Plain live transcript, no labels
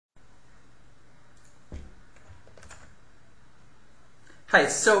Hi,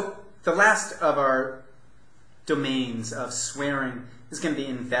 so the last of our domains of swearing is going to be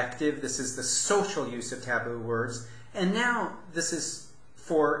invective. This is the social use of taboo words. And now this is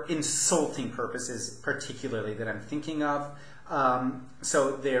for insulting purposes particularly that I'm thinking of.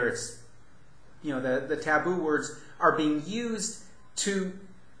 So there's, the taboo words are being used to,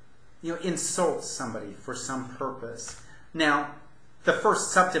 insult somebody for some purpose. Now, the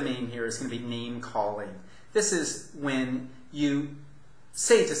first subdomain here is going to be name calling. This is when you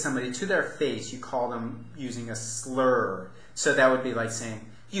say to somebody to their face, you call them using a slur. So that would be like saying,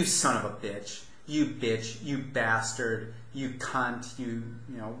 you son of a bitch, you bastard, you cunt,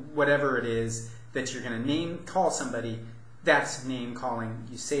 whatever it is that you're going to call somebody, that's name calling.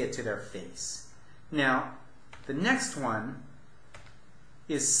 You say it to their face. Now, the next one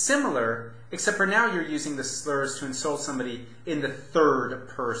is similar, except for now you're using the slurs to insult somebody in the third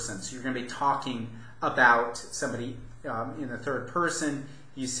person. So you're going to be talking about somebody in the third person.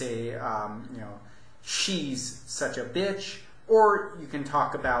 You say, she's such a bitch, or you can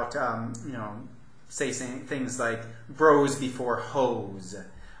talk about, say things like bros before hoes,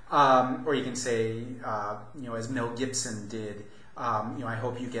 or you can say, as Mel Gibson did, I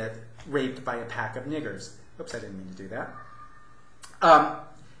hope you get raped by a pack of niggers. Oops, I didn't mean to do that.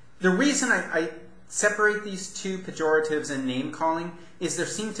 The reason I separate these two, pejoratives and name calling, is there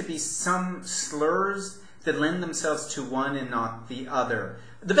seem to be some slurs that lend themselves to one and not the other.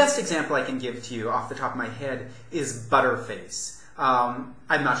 The best example I can give to you off the top of my head is butterface. I'm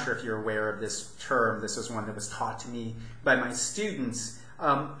not sure if you're aware of this term. This was one that was taught to me by my students.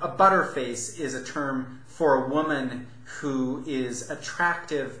 A butterface is a term for a woman who is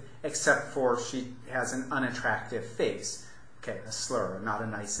attractive except for she has an unattractive face. Okay, a slur, not a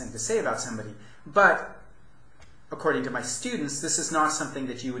nice thing to say about somebody. But according to my students, this is not something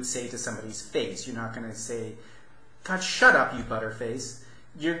that you would say to somebody's face. You're not going to say, God, shut up, you butterface.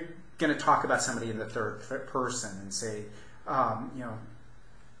 You're going to talk about somebody in the third person and say, God,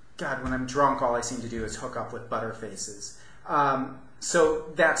 when I'm drunk, all I seem to do is hook up with butterfaces. So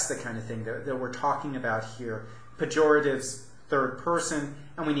that's the kind of thing that we're talking about here. Pejoratives, third person,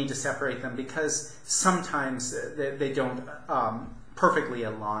 and we need to separate them because sometimes they don't perfectly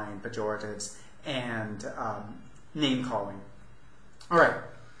align, pejoratives and name calling. All right,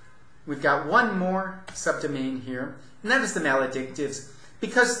 we've got one more subdomain here, and that is the maledictives,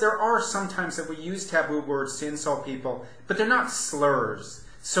 because there are sometimes that we use taboo words to insult people, but they're not slurs.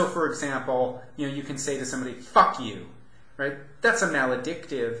 So, for example, you can say to somebody, "Fuck you," right? That's a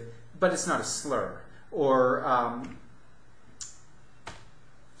maledictive, but it's not a slur. Or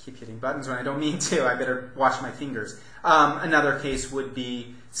keep hitting buttons when I don't mean to. I better wash my fingers. Another case would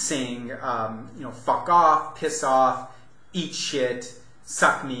be saying, fuck off, piss off, eat shit,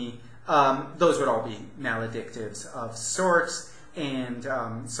 suck me. Those would all be maledictives of sorts. And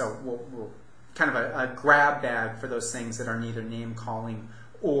so we'll kind of a grab bag for those things that are neither name calling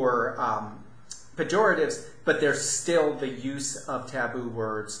or pejoratives, but they're still the use of taboo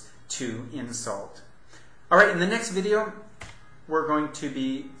words to insult. All right, in the next video, we're going to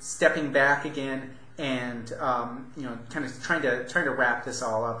be stepping back again and kind of trying to wrap this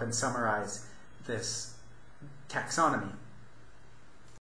all up and summarize this taxonomy.